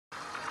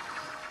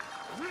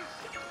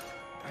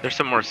There's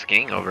some more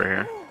skiing over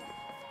here.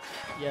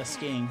 Yeah,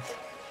 skiing.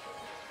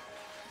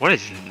 What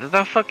is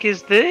the fuck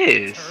is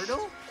this?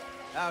 Turtle?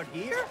 Out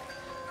here?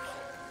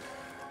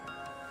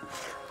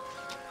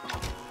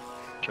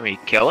 Can we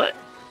kill it?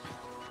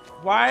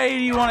 Why do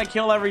you want to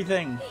kill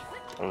everything?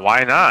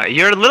 Why not?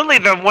 You're literally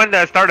the one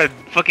that started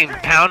fucking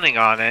pounding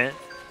on it.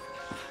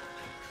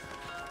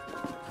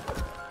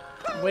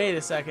 Wait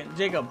a second,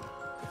 Jacob.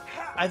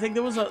 I think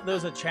there was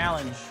a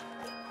challenge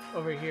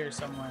over here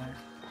somewhere.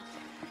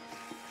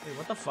 Wait,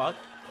 what the fuck?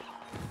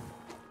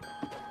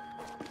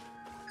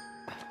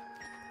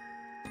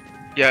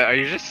 Yeah, are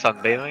you just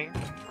sunbathing?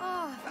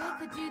 Oh,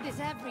 if we could do this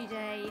every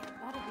day,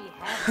 that'd be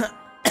heaven.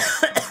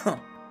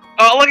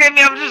 Oh, look at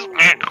me! I'm just.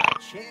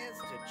 Chance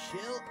to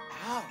chill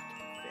out.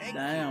 Thank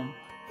Damn. you.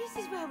 This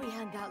is where we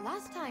hung out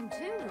last time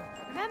too.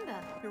 Remember?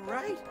 You're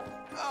right.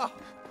 Oh,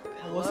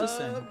 I What's this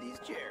love thing? these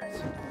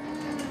chairs.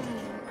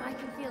 I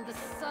can feel the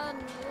sun.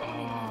 Oh,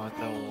 warming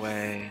my no face.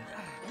 way.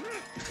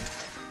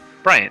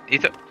 Brian, you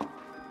took.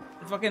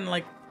 It fucking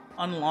like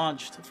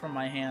unlaunched from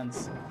my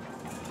hands.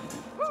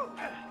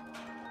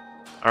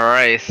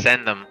 Alright,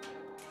 send them.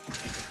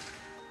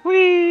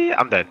 Whee!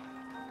 I'm dead.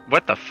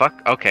 What the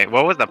fuck? Okay,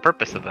 what was the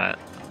purpose of that?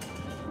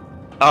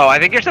 Oh, I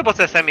think you're supposed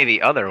to send me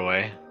the other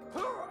way.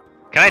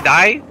 Can I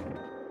die?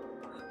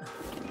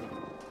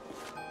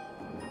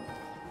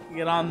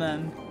 Get on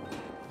then.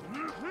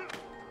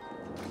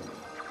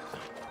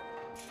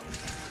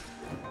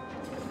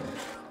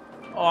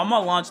 Oh, I'm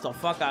gonna launch the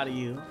fuck out of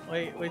you.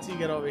 Wait till you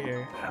get over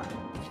here.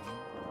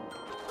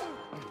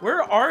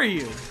 Where are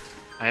you?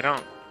 I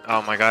don't.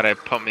 Oh my god, it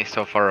put me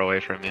so far away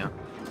from you.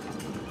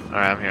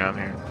 Alright, I'm here, I'm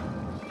here.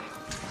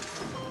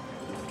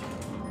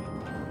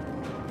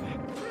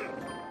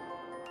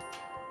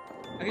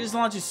 I can just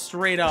launch you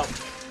straight up.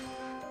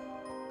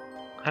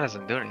 That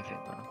doesn't do anything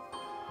though.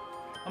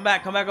 Come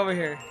back over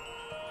here.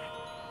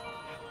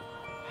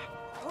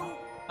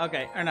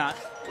 Okay, or not.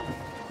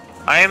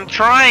 I am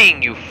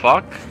trying, you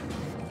fuck!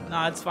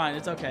 No, it's fine.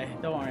 It's okay.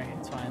 Don't worry.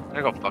 It's fine. I'm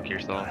gonna go fuck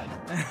yourself.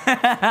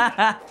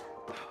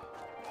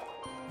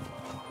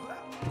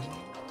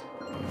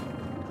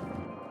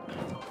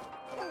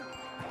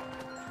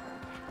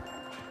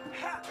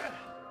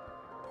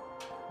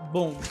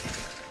 Boom.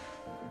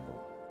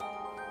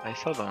 I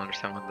still don't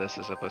understand what this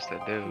is supposed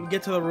to do.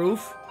 Get to the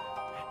roof.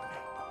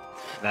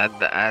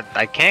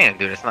 I can't,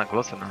 dude. It's not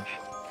close enough.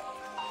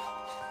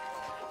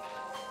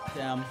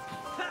 Damn.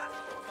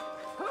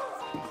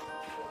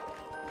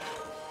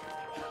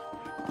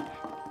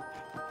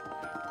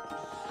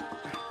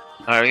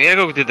 Alright, we gotta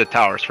go do the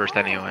towers first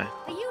anyway.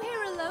 Are you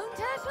here alone,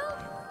 Turtle?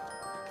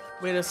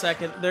 Wait a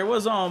second. There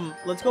was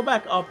let's go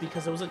back up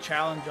because there was a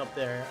challenge up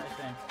there,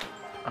 I think.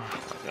 Oh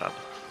my god.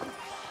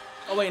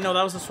 Oh wait, no,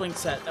 that was the swing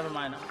set. Never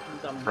mind. I'm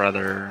dumb.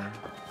 Brother.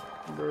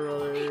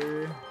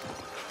 Brother.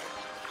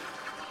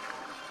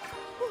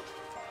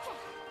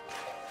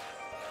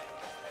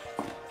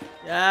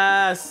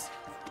 Yes.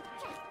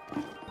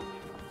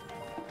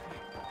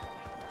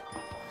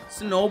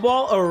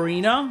 Snowball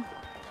Arena?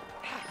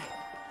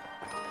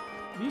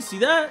 Do you see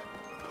that?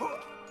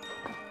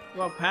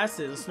 Walk past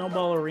it, the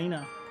Snowball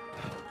Arena.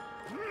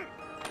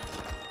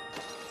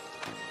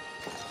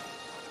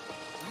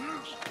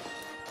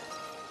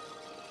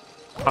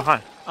 Oh,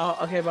 hi. Oh,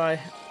 okay, bye.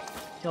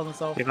 Killed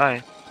himself. Okay,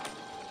 bye.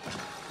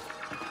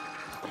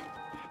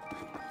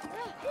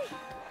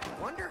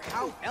 Wonder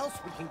how else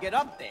we can get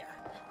up there.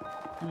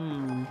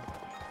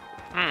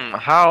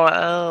 How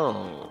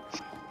else?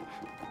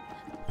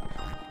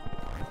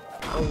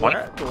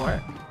 What?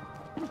 What?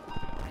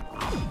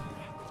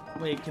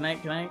 Wait, can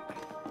I?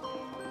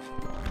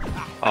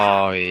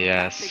 Oh,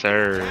 yes,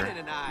 sir. Shannon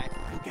and I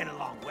get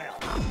along well.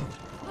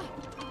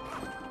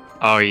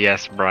 Oh,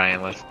 yes,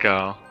 Brian, let's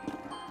go.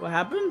 What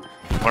happened?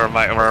 Where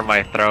am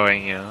I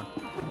throwing you?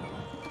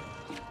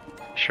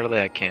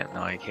 Surely I can't.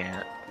 No, I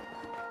can't.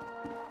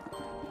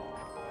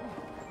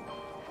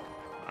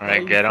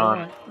 Alright, get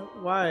on.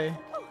 Why?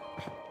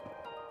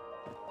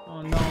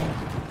 Oh no.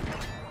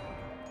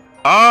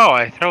 Oh,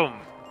 I throw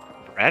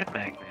red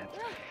magnets.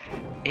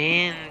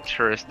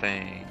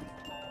 Interesting.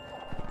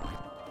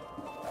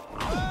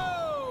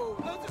 Oh,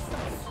 those are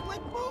some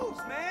slick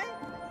moves, man.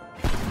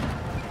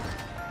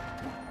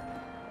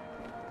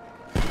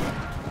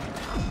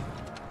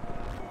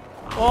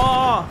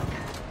 Oh!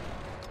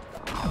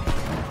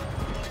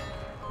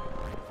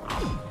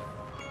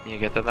 Can you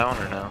get to that one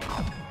or no?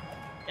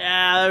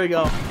 Yeah, there we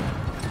go.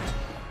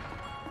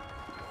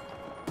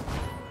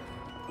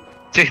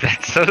 Dude,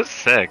 that's so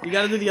sick. You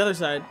gotta do the other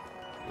side.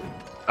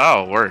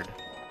 Oh, word.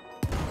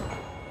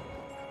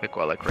 Like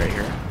what, like right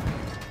here?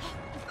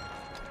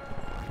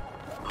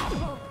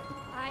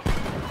 I am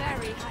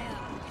very high up.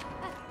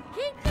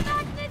 Keep the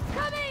magnets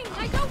coming!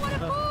 I don't want to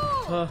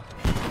fall!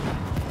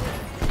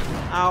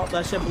 Ow,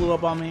 that shit blew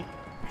up on me.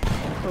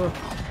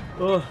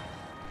 Go,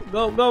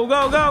 go, go,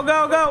 go,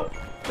 go, go!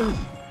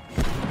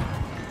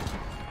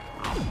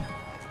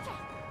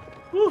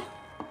 Whew.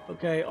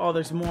 Okay, oh,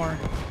 there's more.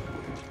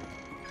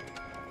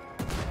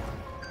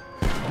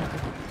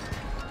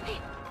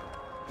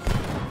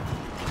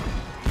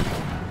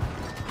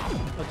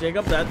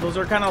 Jacob, those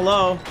are kind of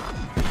low.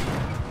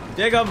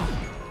 Jacob.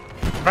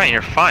 Brian,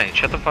 you're fine.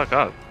 Shut the fuck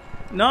up.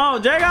 No,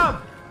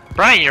 Jacob.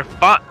 Brian, you're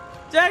fine.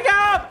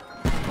 Jacob.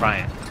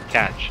 Brian,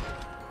 catch.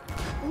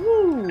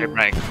 Ooh. Hey,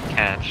 Brian,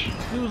 catch.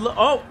 Dude,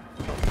 oh.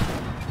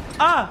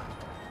 Ah.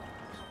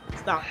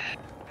 Stop.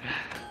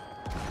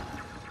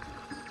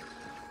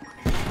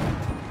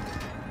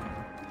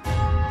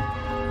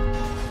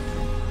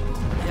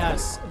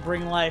 Yes,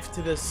 bring life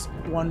to this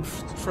one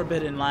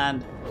forbidden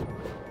land.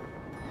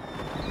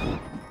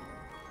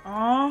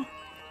 Aww.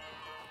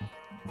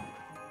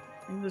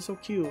 They're so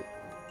cute.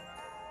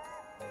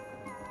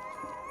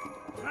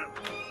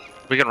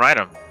 We can ride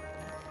them.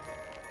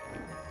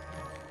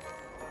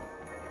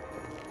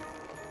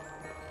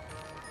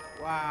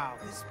 Wow,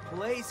 this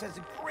place has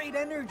a great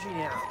energy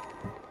now.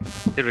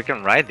 Dude, we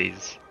can ride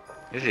these.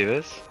 You see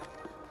this?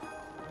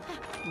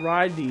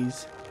 Ride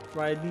these.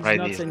 Ride these Ride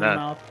nuts these in your nuts.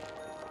 mouth.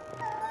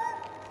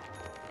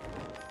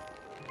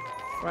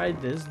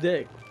 Ride this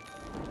dick.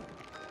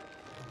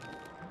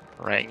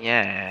 Right,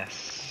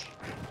 yes.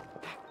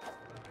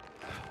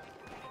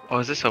 Oh,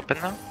 is this open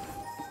now?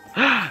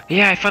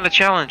 Yeah, I found the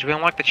challenge. We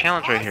unlocked the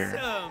challenge right here.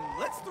 Awesome.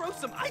 Let's throw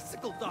some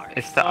icicle darts.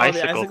 It's the Oh,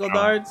 icicle, the icicle throw.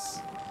 darts.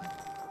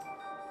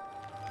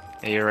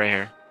 Yeah, you're right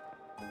here.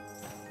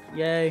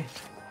 Yay.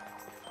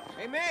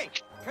 Hey, May,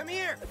 come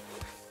here.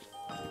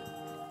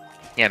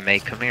 Yeah, May,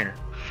 come here.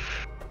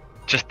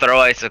 Just throw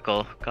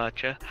icicle.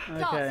 Gotcha.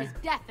 Darts Okay. is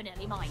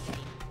definitely my game.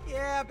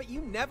 Yeah, but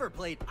you never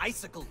played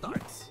icicle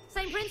darts.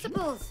 Same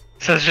principles.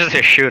 So it's just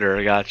a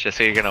shooter. Gotcha.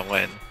 So you're gonna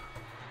win.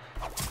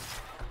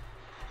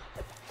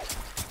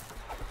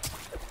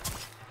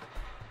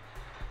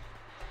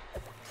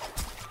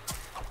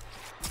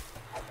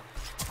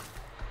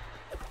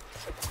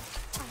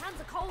 My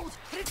hands are cold,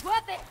 but it's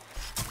worth it.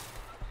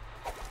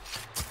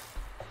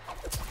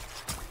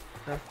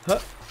 Huh.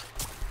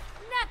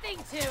 Nothing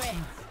to it.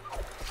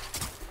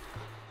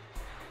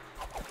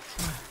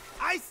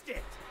 Iced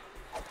it.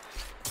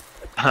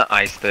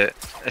 Iced it.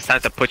 It's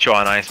time to put you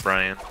on ice,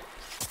 Brian.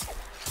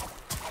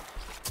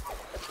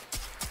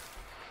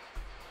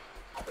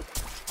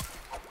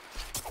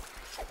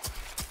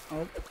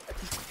 Oh,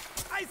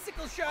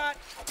 Icicle shot.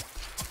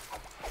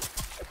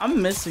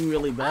 I'm missing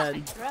really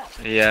bad. Throw.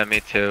 Yeah, me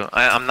too.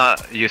 I'm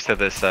not used to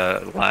this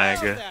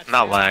lag.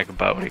 Not lag,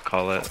 but what do you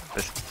call it?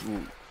 This.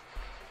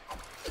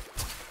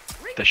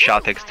 The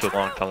shot takes too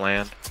long to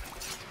land.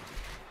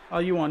 Oh,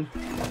 you won.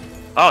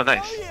 Oh,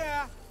 nice. Oh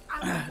yeah.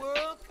 I'm the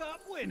World Cup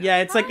winner. Yeah,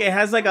 it's like it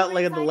has like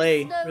a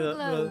delay. Snow For the-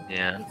 globe.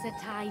 Yeah. It's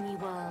a tiny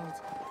world.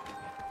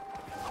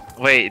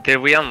 Wait, did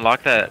we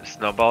unlock that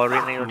snowball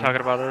arena you were talking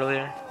about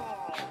earlier?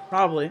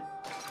 Probably.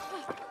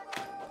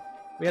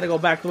 We gotta go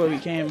back the way we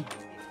came.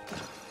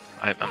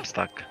 I'm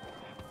stuck.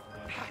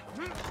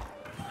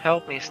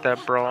 Help me,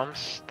 step bro. I'm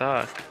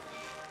stuck.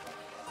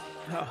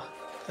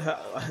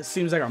 It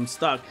seems like I'm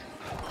stuck.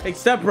 Hey,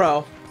 step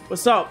bro,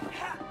 what's up?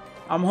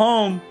 I'm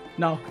home.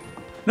 No,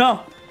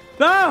 no,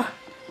 no!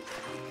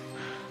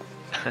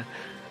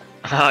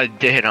 Oh,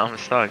 dude, I'm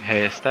stuck.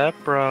 Hey, step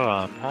bro,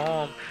 I'm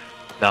home.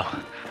 No,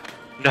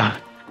 no,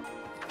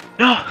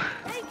 no.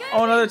 Hey,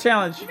 Oh, another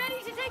challenge. you ready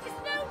to take a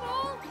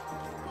snowball?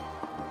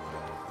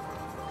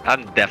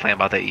 I'm definitely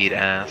about to eat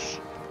ass.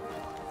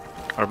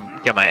 Or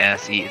get my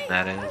ass eaten,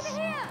 that is. Over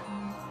here.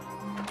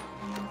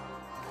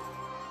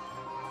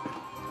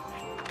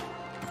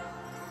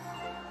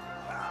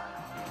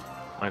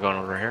 Am I going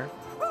over here?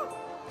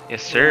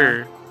 Yes,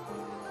 sir.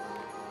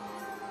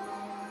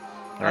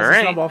 That's a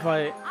Alright. snowball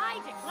fight. I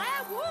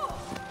declare war.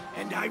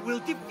 And I will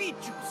defeat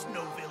you,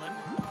 snow villain.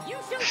 You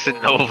shall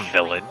Snow fall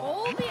villain. like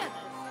all the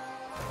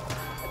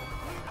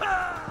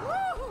others.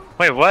 Woo!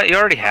 Wait, what? You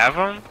already have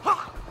them?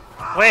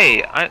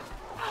 Wait,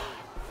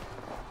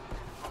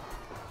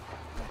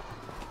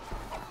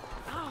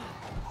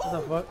 What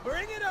the fuck?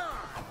 Bring it on.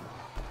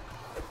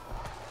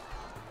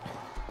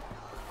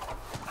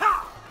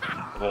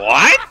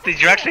 What?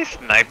 Did you actually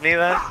snipe me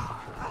that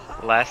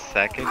last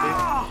second, dude?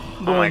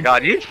 Oh my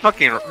god, you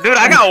fucking... Dude,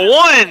 I got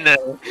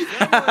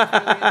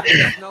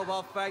one!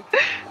 Snowball fight.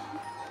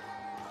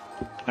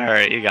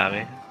 Alright, you got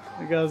me.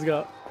 Okay, let's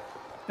go.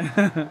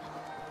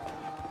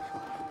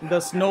 The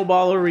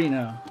Snowball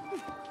Arena.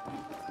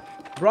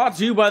 Brought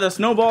to you by the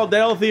Snowball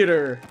Dale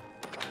Theater.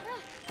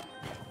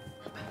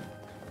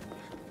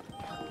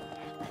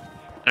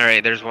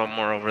 Alright, there's one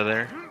more over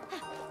there.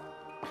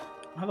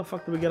 How the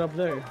fuck did we get up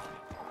there?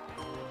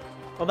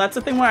 Oh, that's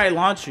the thing where I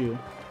launch you.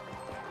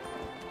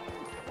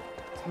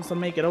 Supposed to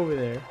make it over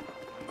there.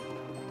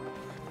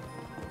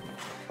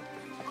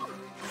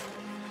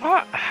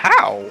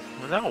 How?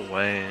 No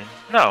way.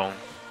 No.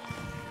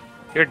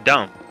 You're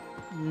dumb.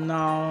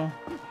 No.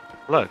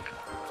 Look.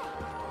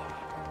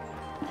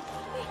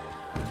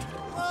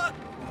 Look,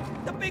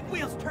 the big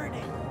wheel's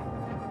turning.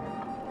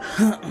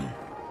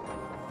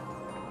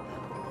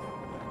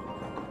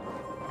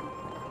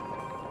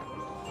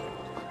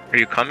 Are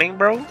you coming,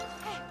 bro?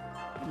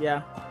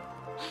 Yeah.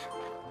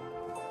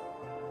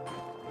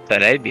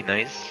 That'd be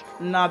nice.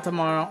 Not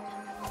tomorrow.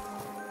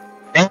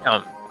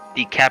 Damn.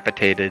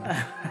 Decapitated.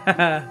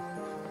 Wow,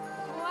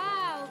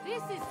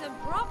 this is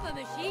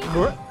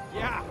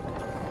Yeah,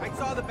 I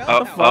saw the bell.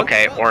 Oh, tower.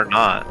 okay, or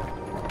not.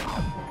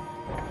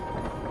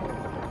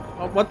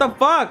 Oh, what the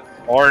fuck?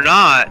 Or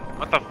not.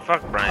 What the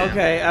fuck, Brian?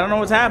 Okay, I don't know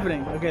what's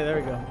happening. Okay, there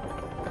we go.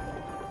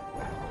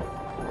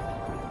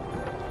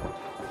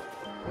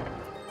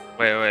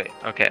 Wait.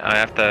 Okay, I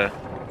have to.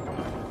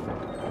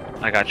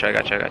 I got you.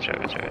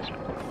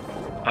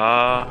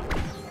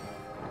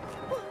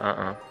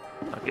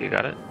 Okay, you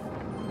got it.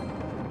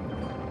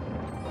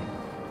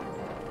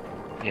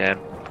 Yeah,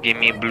 give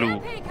me blue.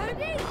 Hey,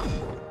 Cody.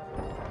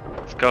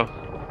 Let's go.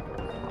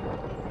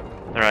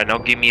 Alright, now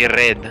give me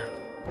red.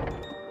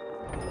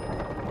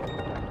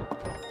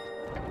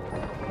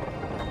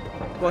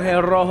 Go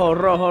ahead,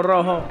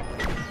 rojo.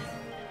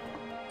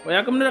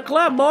 Welcome to the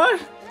club, boy.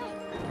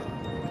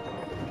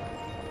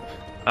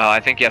 Oh, I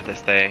think you have to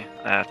stay.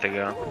 I have to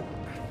go.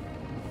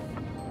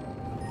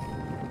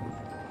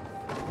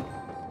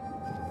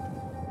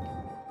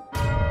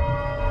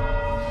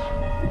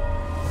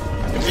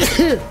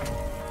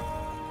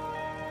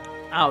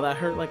 Ow, that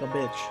hurt like a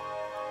bitch.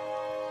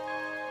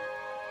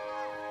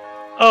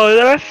 Oh, is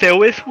that a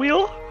Ferris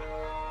wheel?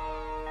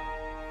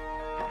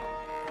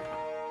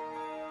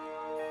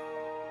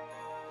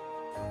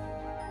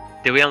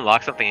 Did we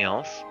unlock something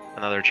else?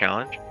 Another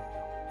challenge?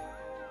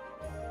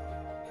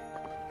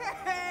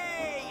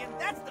 Hey, and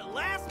that's the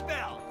last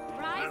bell.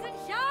 Rise and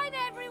shine,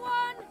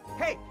 everyone.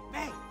 Hey,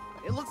 May,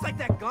 it looks like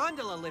that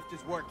gondola lift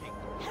is working.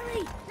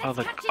 Hurry, Oh, let's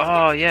the- catch it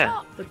oh, at the yeah.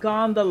 top. The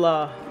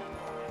gondola.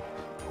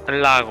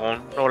 La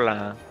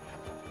gondola.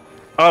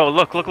 Oh,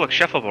 look,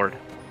 shuffleboard.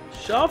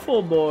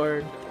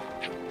 Shuffleboard.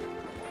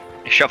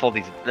 Shuffle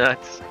these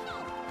nuts.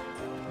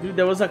 Dude,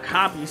 there was a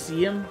cop. You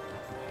see him?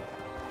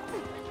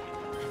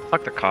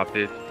 Fuck the cop,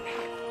 dude.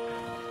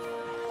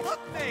 Look,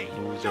 May,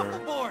 Loser.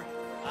 shuffleboard.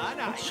 Ah,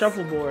 nice.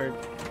 Shuffleboard.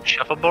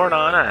 Shuffleboard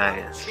on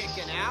ice.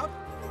 Chicken out.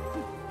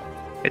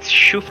 It's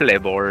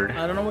shuffleboard.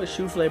 I don't know what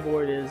souffle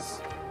board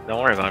is.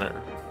 Don't worry about it.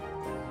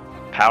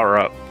 Power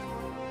up.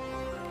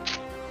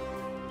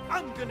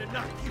 I'm gonna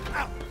knock you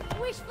out.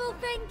 Wishful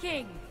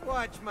thinking.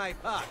 Watch my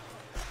puck.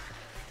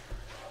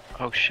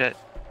 Oh shit.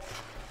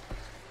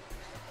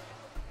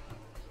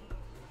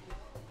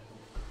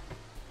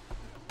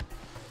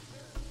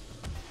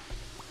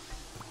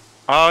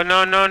 Oh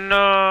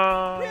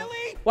no.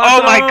 Really?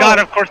 Oh my god,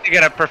 of course you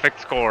get a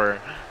perfect score.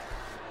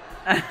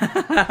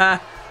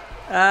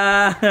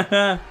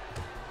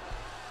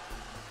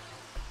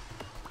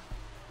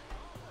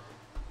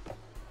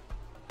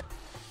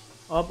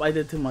 Oh, I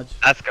did too much.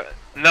 That's good.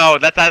 No,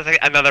 that's actually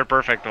another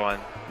perfect one.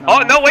 No. Oh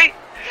no, wait!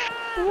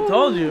 I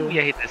told you.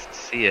 You hate to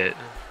see it.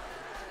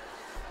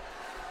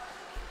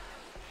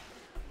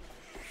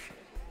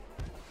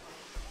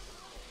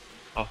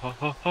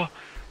 Oh.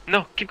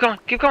 No, keep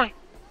going.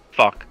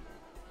 Fuck.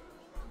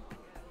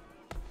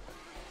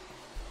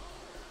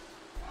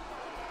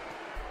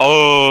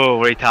 Oh,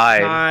 we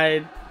tied.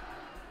 Tied.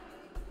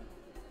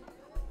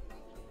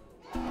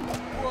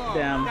 Whoa,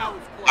 Damn. that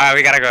was close. Alright,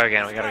 we gotta go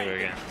again.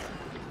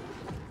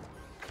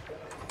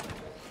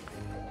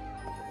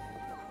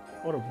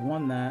 Would have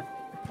won that.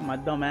 My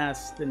dumb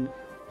ass didn't.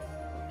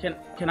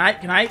 Can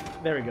I?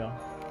 There we go.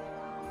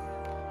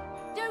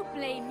 Don't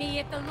blame me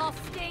if the loss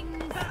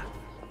stings.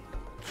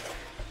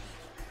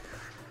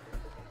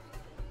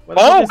 What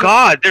the fuck Oh is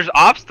god, there's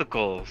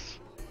obstacles.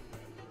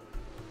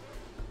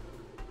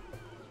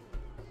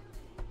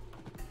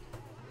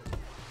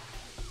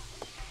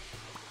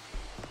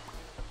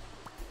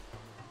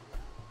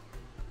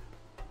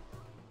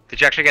 Did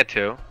you actually get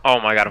two? Oh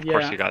my god, of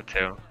course Yeah. you got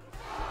two.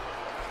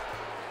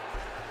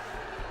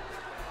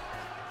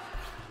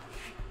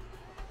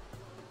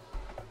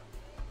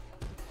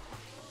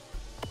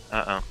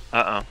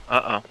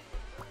 Uh-oh.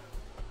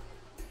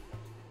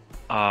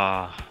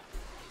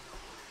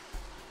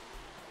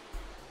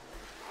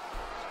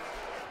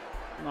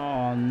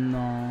 Oh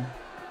no.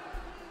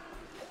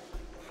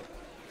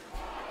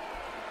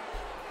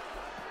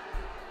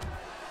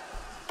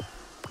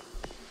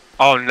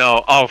 Oh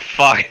no, oh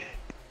fuck.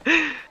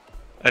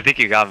 I think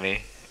you got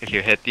me. If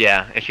you hit,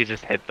 yeah, if you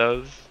just hit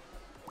those.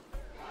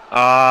 Wait,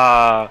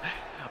 I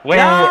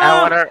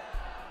wanna,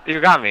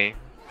 you got me.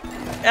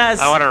 Yes.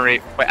 I want a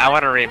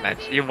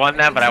rematch. You won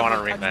that, but I want a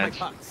rematch.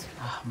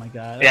 Oh my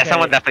god. Yeah, okay.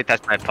 someone definitely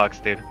touched my pucks,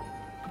 dude.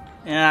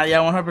 Yeah,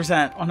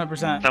 100%.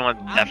 100%. Someone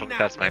I'm definitely not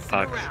touched my messing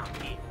pucks. around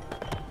here.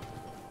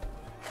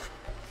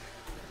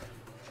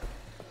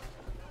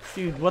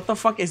 Dude, what the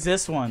fuck is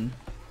this one?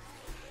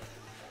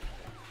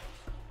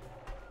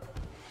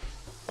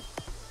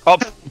 Oh,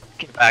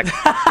 get back. Can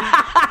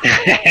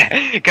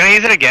I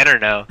use it again or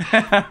no?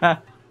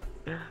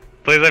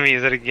 Please let me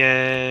use it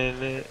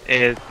again.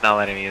 It's not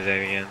letting me use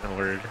it again. The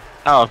word.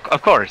 Oh,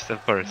 of course. Kid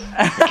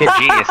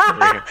genius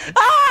over here.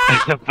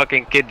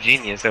 Fucking kid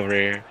genius over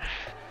here.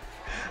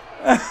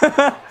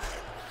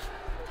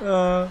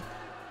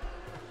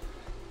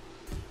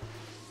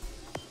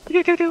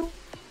 Do.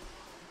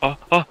 Oh,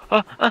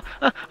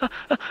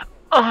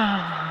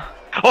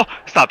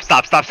 stop.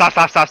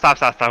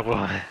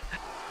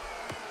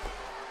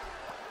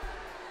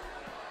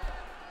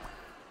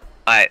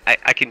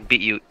 I can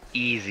beat you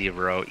easy,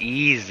 bro.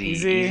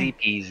 Easy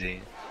peasy.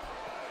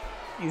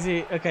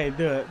 Easy. Okay,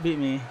 do it. Beat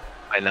me.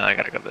 I know. I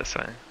gotta go this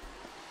way.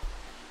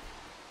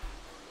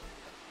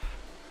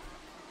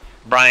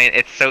 Brian,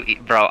 it's so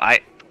bro.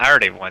 I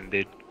already won,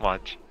 dude.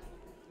 Watch.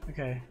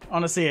 Okay, I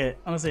wanna see it.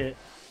 I wanna see it.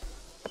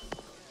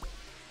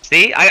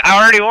 See, I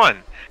already won.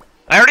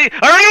 I already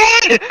won.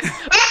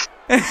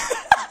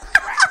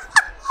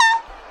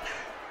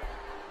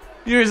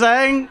 You were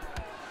saying?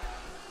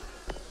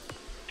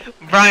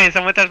 Brian,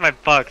 someone touched my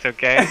bucks,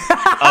 okay?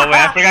 Oh wait,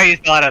 I forgot you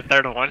still had a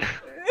third one.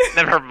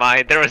 Never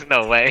mind, there was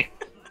no way.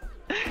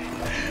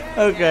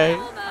 Okay.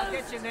 I'll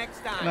get you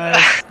next time.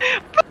 Nice.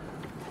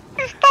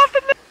 You stopped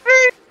in the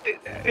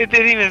It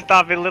didn't even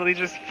stop. It literally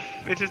just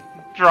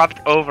dropped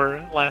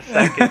over last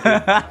second.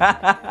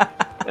 I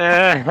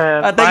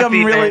think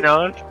I'm really.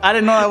 I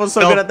didn't know I was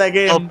so good at that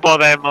game.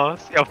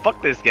 Podemos. Yo,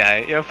 fuck this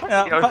guy. Yo, fuck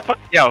that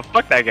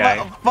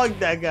guy. Fuck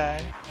that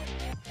guy.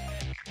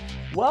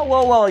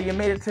 Well, you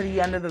made it to the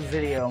end of the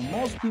video.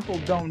 Most people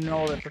don't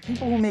know that the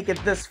people who make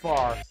it this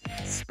far,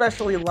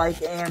 especially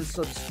like and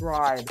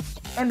subscribe,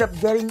 end up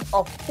getting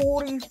a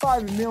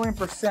 45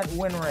 million%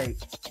 win rate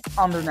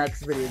on their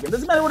next video game.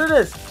 Doesn't matter what it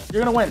is,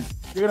 you're gonna win.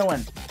 You're gonna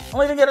win.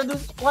 All you gotta do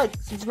is like,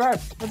 subscribe.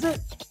 That's it.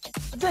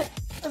 That's it.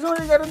 That's all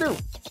you gotta do.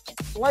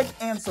 Like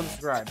and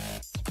subscribe.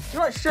 You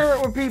know what? Share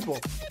it with people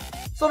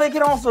so they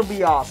can also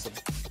be awesome.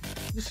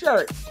 Just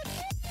share it.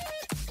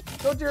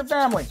 Show it to your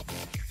family.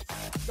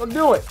 Go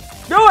do it.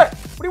 Do it!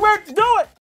 What do you want? Do it!